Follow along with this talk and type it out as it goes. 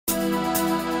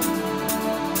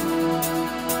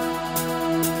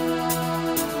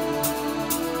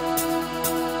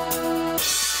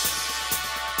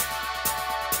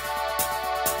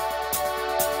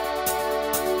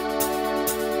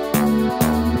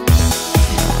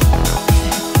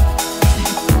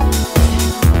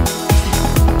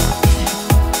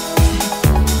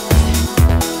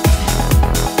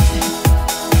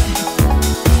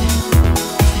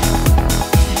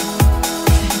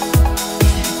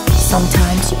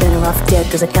Sometimes you're better off dead.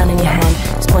 There's a gun in your hand,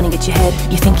 it's pointing at your head.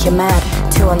 You think you're mad,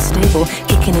 too unstable,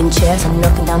 kicking in chairs and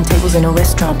knocking down tables in a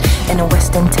restaurant in a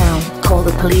west end town. Call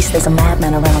the police, there's a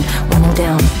madman around, running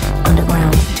down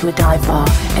underground to a dive bar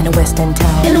in a west end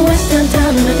town. In a west end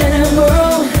town, in a dead end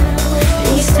world,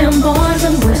 East End boys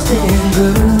and West End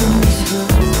girls.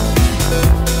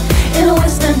 In a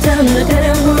west end town, in a dead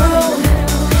end world,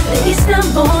 East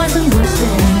End boys and West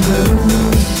End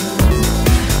girls.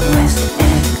 West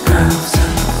End girls.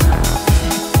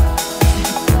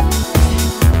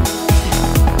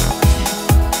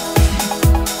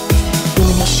 Too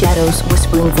many shadows,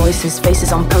 whispering voices,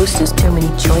 faces on posters, too many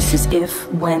choices.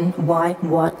 If, when, why,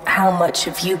 what, how much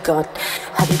have you got?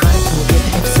 Have you got it to give?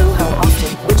 If so, how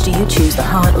often? Which do you choose, the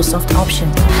hard or soft option?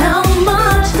 How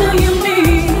much do you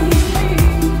need?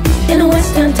 In a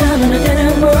west end town, in a dead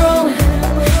end world,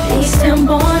 East End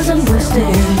boys and West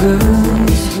End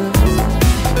girls.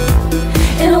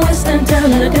 In a west end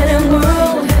town, in a dead end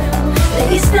world,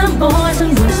 East End boys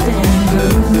and West End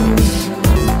girls.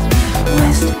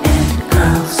 West End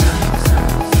girls.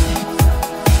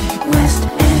 West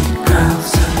End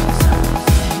girls.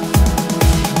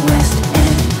 West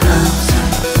End girls.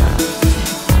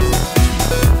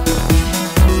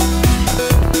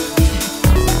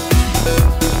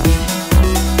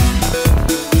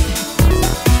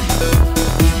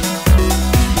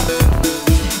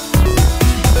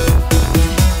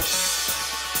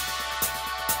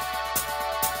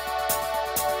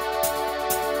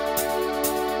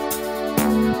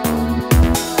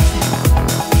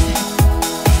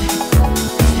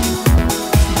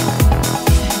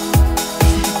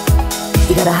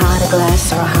 You got a heart of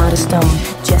glass or a heart of stone,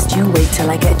 just you wait till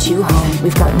I get you home.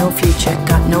 We've got no future,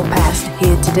 got no past,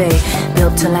 here today,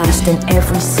 built to last in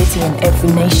every city and every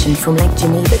nation, from Lake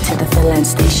Geneva to the Finland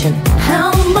station.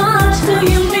 How much do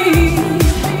you need?